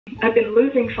I've been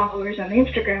losing followers on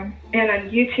Instagram, and on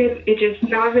YouTube it's just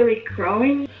not really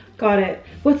growing. Got it.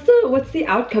 What's the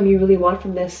outcome you really want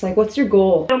from this? Like, what's your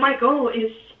goal? So my goal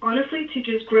is honestly to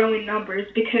just grow in numbers,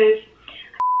 because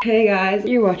Hey guys,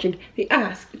 you're watching the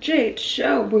Ask Jade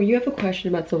show, where you have a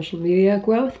question about social media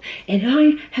growth and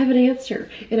I have an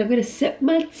answer. And I'm gonna sip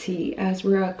my tea as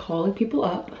we're calling people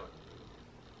up.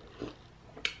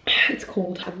 It's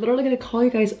cold. I'm literally gonna call you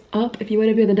guys up if you want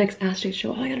to be on the next Ask Jade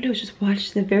show. All you gotta do is just watch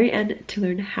to the very end to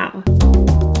learn how.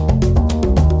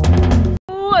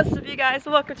 What's up, you guys?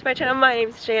 Welcome to my channel. My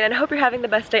name's Jade and I hope you're having the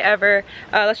best day ever.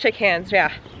 Let's shake hands.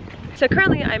 Yeah. So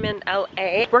currently I'm in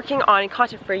LA working on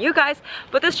content for you guys,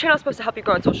 but this channel is supposed to help you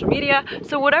grow on social media.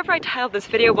 So whatever I title this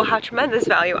video will have tremendous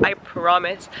value, I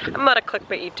promise. I'm not a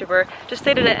clickbait YouTuber. Just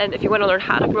stay to the end if you want to learn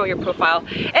how to grow your profile.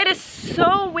 It is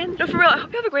so windy, for real. I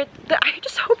hope you have a great, I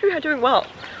just hope you're doing well.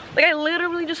 Like, I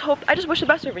literally just hope, I just wish the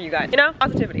best for you guys, you know?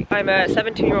 Positivity. I'm a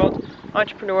 17-year-old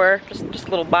entrepreneur, just a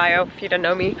little bio if you don't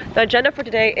know me. The agenda for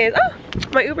today is, oh,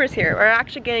 my Uber's here. We're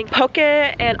actually getting poke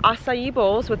and acai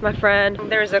bowls with my friend.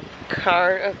 There's a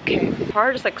car, okay.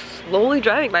 Car just like slowly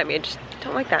driving by me. I just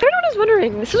don't like that. Everyone is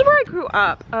wondering, this is where I grew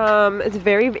up. It's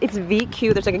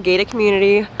VQ, there's like a gated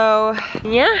community. So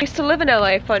yeah, I used to live in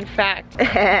LA, fun fact.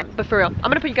 But for real, I'm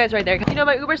gonna put you guys right there. You know,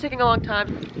 my Uber's taking a long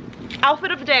time.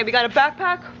 Outfit of the day, we got a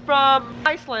backpack from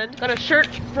Iceland, got a shirt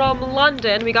from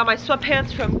London, we got my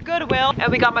sweatpants from Goodwill,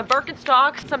 and we got my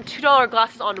Birkenstocks, some $2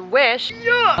 glasses on Wish.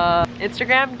 Yeah!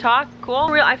 Instagram talk, cool.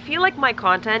 For real, I feel like my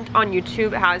content on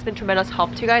YouTube has been tremendous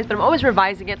help to you guys, but I'm always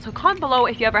revising it, so comment below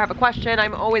if you ever have a question.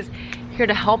 I'm always here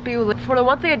to help you. For the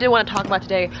one thing I did want to talk about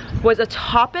today was a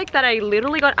topic that I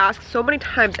literally got asked so many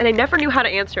times and I never knew how to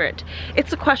answer it.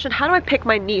 It's the question, how do I pick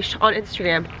my niche on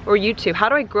Instagram or YouTube? How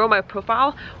do I grow my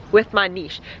profile with my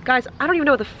niche? Guys, I don't even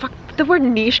know what the fuck, the word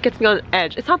niche gets me on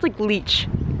edge. It sounds like leech.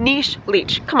 Niche,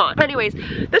 leech, come on. But anyways,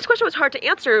 this question was hard to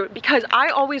answer because I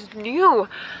always knew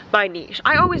my niche.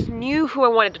 I always knew who I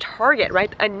wanted to target,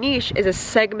 right? A niche is a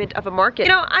segment of a market.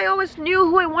 You know, I always knew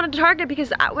who I wanted to target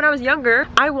because when I was younger,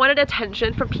 I wanted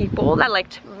attention from people that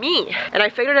liked me. And I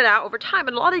figured it out over time.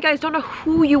 And a lot of you guys don't know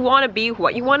who you want to be,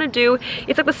 what you want to do.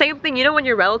 It's like the same thing, you know, when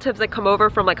your relatives like come over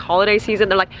from like holiday season,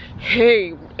 they're like,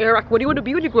 hey, Eric, what do you want to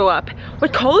be when you grow up?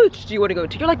 What college do you want to go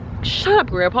to? You're like, shut up,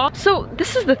 grandpa. So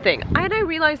this is the thing. And I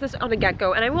realized this on the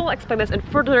get-go, and I will explain this in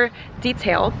further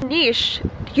detail. Niche,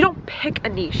 you don't pick a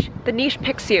niche. The niche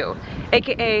picks you.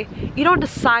 AKA, you don't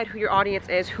decide who your audience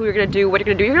is, who you're gonna do, what you're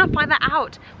gonna do. You're gonna find that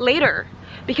out later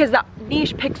because that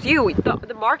niche picks you.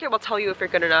 The market will tell you if you're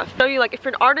good enough. So you, like, if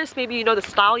you're an artist, maybe you know the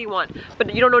style you want,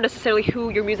 but you don't know necessarily who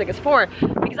your music is for.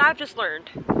 Because I've just learned,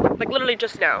 like literally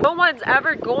just now, no one's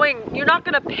ever going, you're not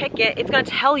gonna pick it, it's gonna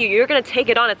tell you, you're gonna take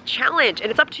it on, it's a challenge, and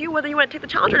it's up to you whether you want to take the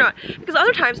challenge or not. Because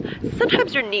other times,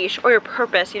 sometimes your niche or your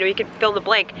purpose, you know, you can fill in the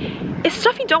blank, it's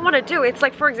stuff you don't want to do. It's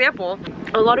like, for example,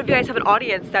 a lot of you guys have an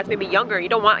audience that's maybe younger. You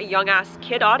don't want a young ass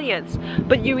kid audience,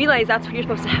 but you realize that's who you're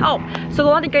supposed to help. So a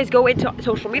lot of you guys go into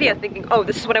social media thinking, oh,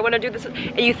 this is what I want to do, this is,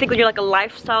 and you think that you're like a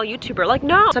lifestyle YouTuber. Like,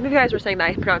 no. Some of you guys were saying that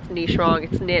I pronounced niche wrong.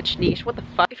 It's niche, what the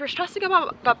fuck? If you're stressing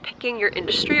about picking your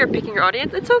industry or picking your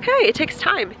audience, it's okay, it takes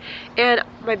time. And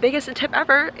my biggest tip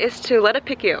ever is to let it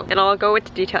pick you, and I'll go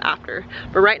into detail after.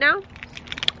 But right now,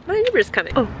 my Uber's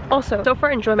coming. Oh, also, so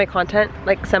far enjoy my content,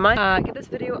 like semi. Give this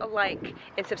video a like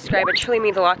and subscribe. It truly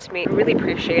means a lot to me. I really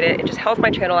appreciate it. It just helps my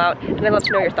channel out, and I'd love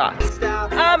to know your thoughts.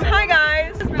 Hi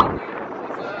guys.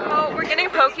 Oh, we're getting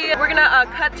pokey. We're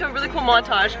gonna cut to a really cool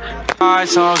montage. I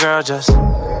saw a girl just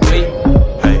wait.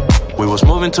 Hey, we was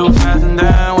moving too fast and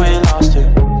then we lost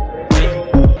it.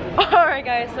 Alright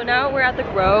guys, so now we're at the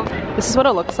Grove. This is what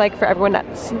it looks like for everyone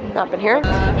that's not been here.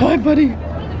 Hi buddy.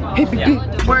 Hey,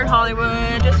 yeah. We're in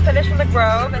Hollywood, just finished from the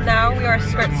Grove, and now we are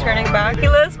skirting back. He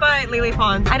lives by Lily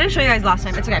Ponds. I didn't show you guys last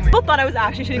time, it's okay. People thought I was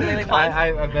actually shooting Lily Ponds.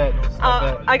 I bet.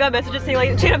 I got messages saying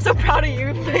like, Jade, I'm so proud of you,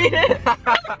 you made it.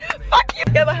 Fuck you.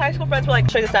 Yeah, my high school friends were like,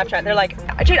 show you the Snapchat. They're like,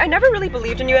 Jade, I never really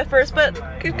believed in you at first, but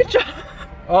good job.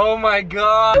 Oh my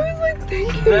god. I was like,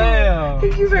 thank you. Damn.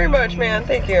 Thank you very much, man,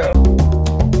 thank you.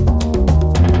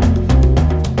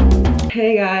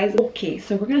 Hey guys, okay,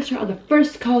 so we're gonna start on the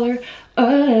first caller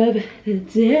of the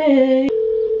day.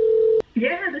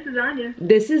 yeah, this is Anya.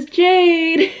 This is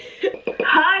Jade.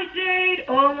 Hi Jade,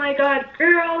 oh my god,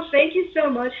 girl, thank you so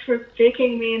much for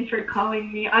picking me and for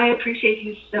calling me. I appreciate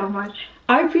you so much.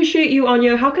 I appreciate you,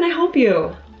 Anya. How can I help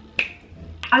you?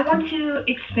 I want to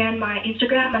expand my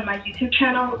Instagram and my YouTube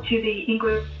channel to the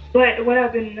English, but what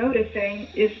I've been noticing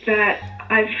is that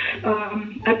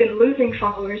I've been losing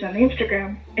followers on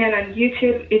Instagram, and on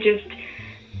YouTube it's just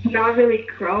not really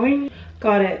growing.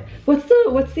 Got it.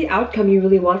 What's the outcome you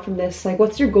really want from this? Like,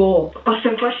 what's your goal?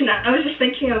 Awesome question. I was just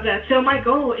thinking of that. So my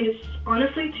goal is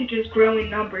honestly to just grow in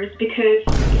numbers, because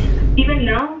even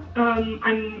now,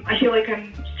 I feel like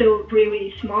I'm still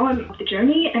really small in the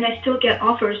journey, and I still get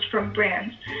offers from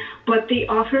brands. But the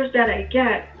offers that I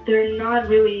get, they're not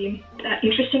really that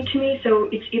interesting to me. So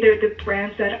it's either the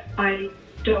brands that I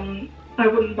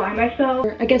wouldn't buy myself.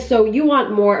 I guess so. You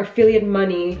want more affiliate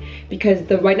money because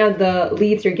right now the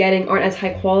leads you're getting aren't as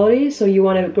high quality, so you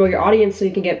want to grow your audience so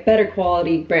you can get better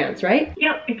quality brands, right?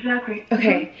 Yep, exactly.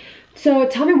 Okay. So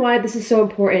tell me why this is so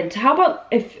important. How about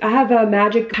if I have a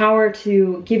magic power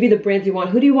to give you the brands you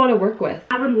want, who do you want to work with?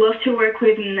 I would love to work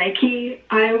with Nike.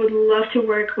 I would love to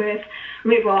work with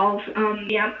Revolve.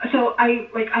 Yeah, so I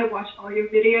watched all your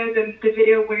videos, and the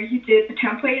video where you did the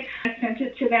template, I sent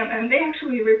it to them, and they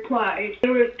actually replied.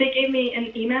 They gave me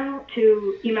an email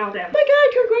to email them. Oh my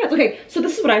god, congrats. Okay, so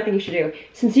this is what I think you should do.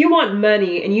 Since you want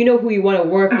money and you know who you want to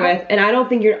work with, and I don't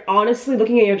think you're honestly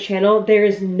looking at your channel, there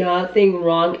is nothing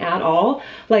wrong at all.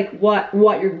 Like what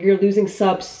you're losing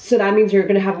subs, so that means you're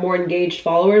gonna have more engaged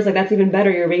followers. Like that's even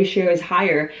better, your ratio is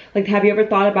higher. Like have you ever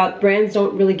thought about brands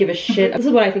don't really give a shit? This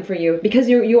is what I think for you. Because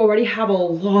you already have a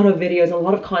lot of videos and a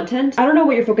lot of content. I don't know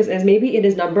what your focus is. Maybe it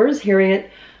is numbers, hearing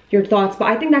it, your thoughts, but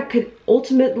I think that could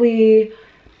ultimately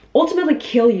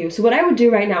kill you. So what I would do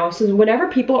right now, so whenever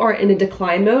people are in a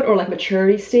decline mode or like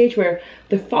maturity stage where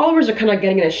the followers are kind of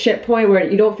getting in a shit point where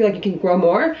you don't feel like you can grow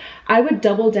more, I would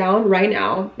double down right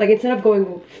now. Like instead of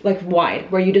going like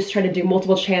wide, where you just try to do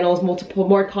multiple channels,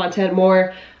 more content,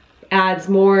 more ads,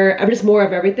 more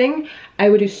of everything, I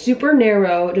would do super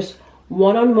narrow, just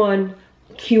one-on-one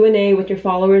Q&A with your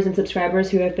followers and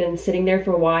subscribers who have been sitting there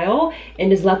for a while,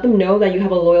 and just let them know that you have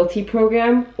a loyalty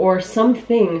program or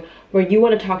something where you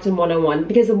want to talk to them one-on-one.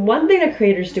 Because the one thing that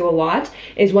creators do a lot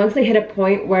is once they hit a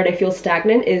point where they feel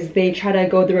stagnant is they try to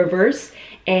go the reverse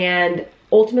and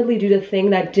ultimately do the thing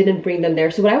that didn't bring them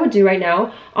there. So what I would do right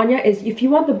now, Anya, is if you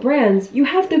want the brands, you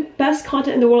have the best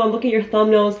content in the world. I'm looking at your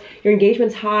thumbnails, your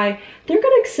engagement's high. They're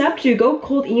gonna accept you. Go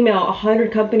cold email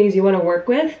 100 companies you wanna work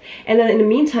with. And then in the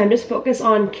meantime, just focus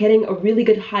on getting a really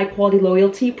good high quality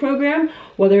loyalty program,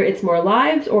 whether it's more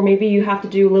lives, or maybe you have to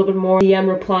do a little bit more DM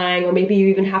replying, or maybe you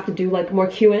even have to do like more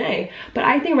Q&A. But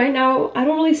I think right now, I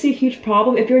don't really see a huge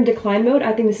problem. If you're in decline mode,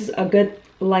 I think this is a good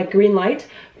like green light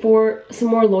for some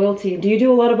more loyalty. Do you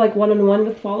do a lot of like one-on-one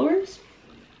with followers?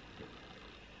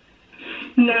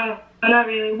 No, not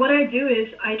really. What I do is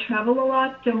I travel a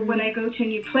lot, so when I go to a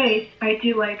new place, I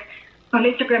do like on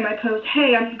Instagram I post,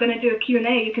 hey, I'm gonna do a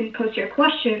Q&A, you can post your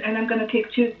question, and I'm gonna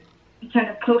pick 2 send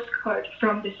a postcard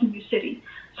from this new city.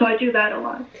 So I do that a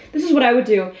lot. This is what I would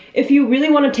do. If you really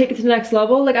want to take it to the next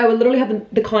level, like I would literally have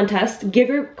the contest, give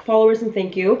your followers some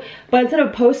thank you, but instead of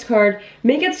a postcard,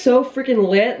 make it so freaking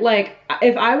lit. Like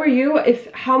if I were you,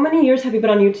 how many years have you been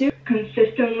on YouTube?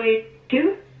 Consistently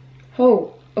 2.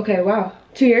 Oh, okay, wow.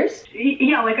 2 years?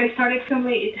 Yeah, like I started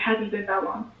somewhere, it hasn't been that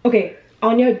long. Okay.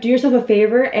 Anya, do yourself a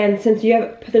favor, and since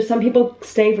there's some people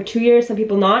staying for 2 years, some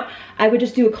people not, I would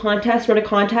just do a contest, run a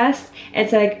contest, and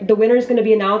it's like the winner is going to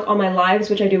be announced on my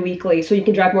lives, which I do weekly, so you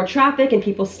can drive more traffic and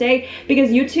people stay. Because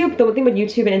YouTube, the one thing with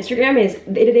YouTube and Instagram is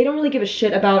they don't really give a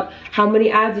shit about how many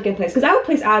ads you can place. Because I would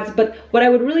place ads, but what I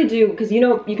would really do, because you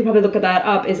know, you can probably look at that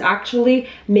up, is actually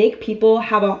make people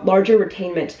have a larger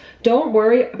retainment. Don't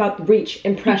worry about reach,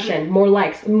 impression, more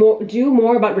likes, do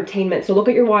more about retainment. So look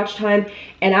at your watch time,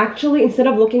 and actually instead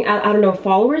of looking at, I don't know,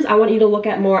 followers, I want you to look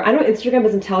at more. I know Instagram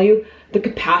doesn't tell you the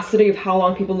capacity of how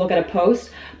long people look at a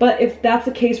post, but if that's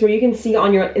the case where you can see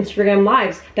on your Instagram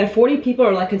lives that 40 people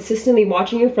are like consistently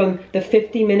watching you from the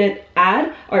 50-minute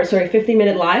ad, or sorry,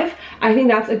 50-minute live, I think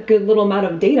that's a good little amount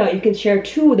of data you can share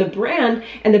to the brand,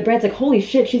 and the brand's like, holy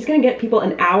shit, she's gonna get people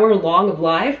an hour long of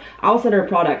live, I'll send her a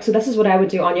product. So this is what I would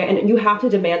do, Anya, and you have to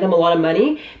demand them a lot of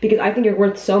money because I think you're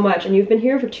worth so much, and you've been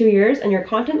here for 2 years and your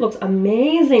content looks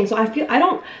amazing. So I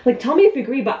don't, like, tell me if you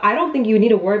agree, but I don't think you need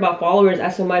to worry about followers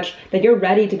as so much that you're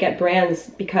ready to get brands,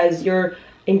 because your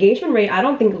engagement rate, I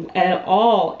don't think at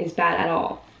all is bad at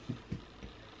all.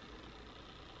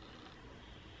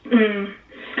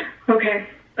 Okay.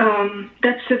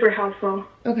 That's super helpful.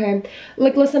 Okay.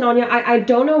 Like, listen, Anya, I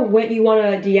don't know what you want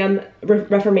to DM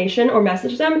Reformation or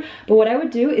message them, but what I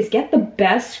would do is get the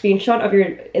best screenshot of your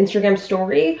Instagram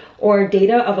story or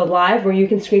data of a live where you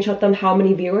can screenshot them how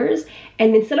many viewers,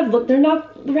 and instead of the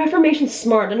Reformation's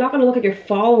smart, they're not going to look at your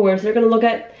followers, they're going to look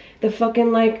at the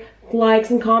fucking like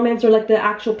likes and comments, or like the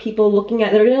actual people looking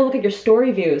at, they're gonna look at your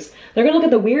story views, they're gonna look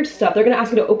at the weird stuff, they're gonna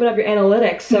ask you to open up your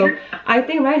analytics. So I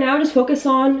think right now just focus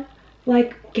on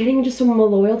like getting into some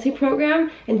loyalty program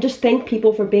and just thank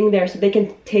people for being there so they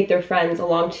can take their friends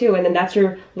along too, and then that's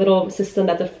your little system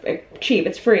that's cheap,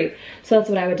 it's free. So that's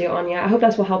what I would do, Anya. I hope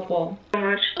that's helpful.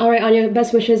 Alright, Anya,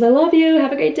 best wishes. I love you.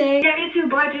 Have a great day. Yeah, you too.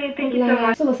 Bye, Jade. Thank you so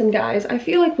much. So listen, guys, I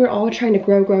feel like we're all trying to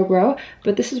grow,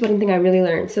 but this is one thing I really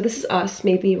learned. So this is us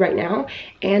maybe right now,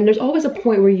 and there's always a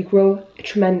point where you grow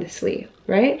tremendously,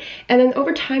 right? And then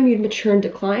over time you mature and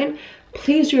decline.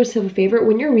 Please do yourself a favor.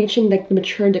 When you're reaching like the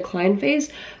mature and decline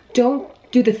phase, don't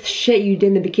do the shit you did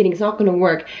in the beginning. It's not going to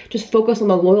work. Just focus on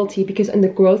the loyalty, because in the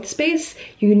growth space,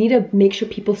 you need to make sure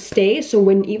people stay. So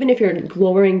when, even if you're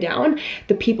lowering down,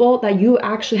 the people that you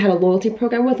actually had a loyalty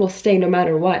program with will stay no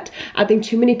matter what. I think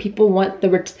too many people want the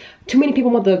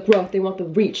growth, they want the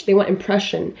reach, they want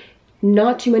impression.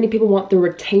 Not too many people want the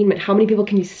retainment. How many people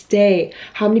can you stay?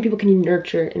 How many people can you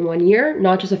nurture in 1 year?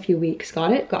 Not just a few weeks.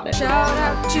 Got it? Got it. Shout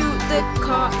out to the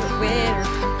comment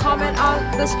winner. Comment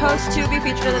on this post to be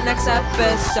featured in the next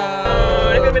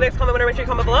episode. If you have the next comment winner, make sure you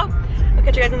comment below. I'll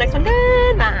catch you guys in the next one.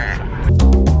 Goodbye.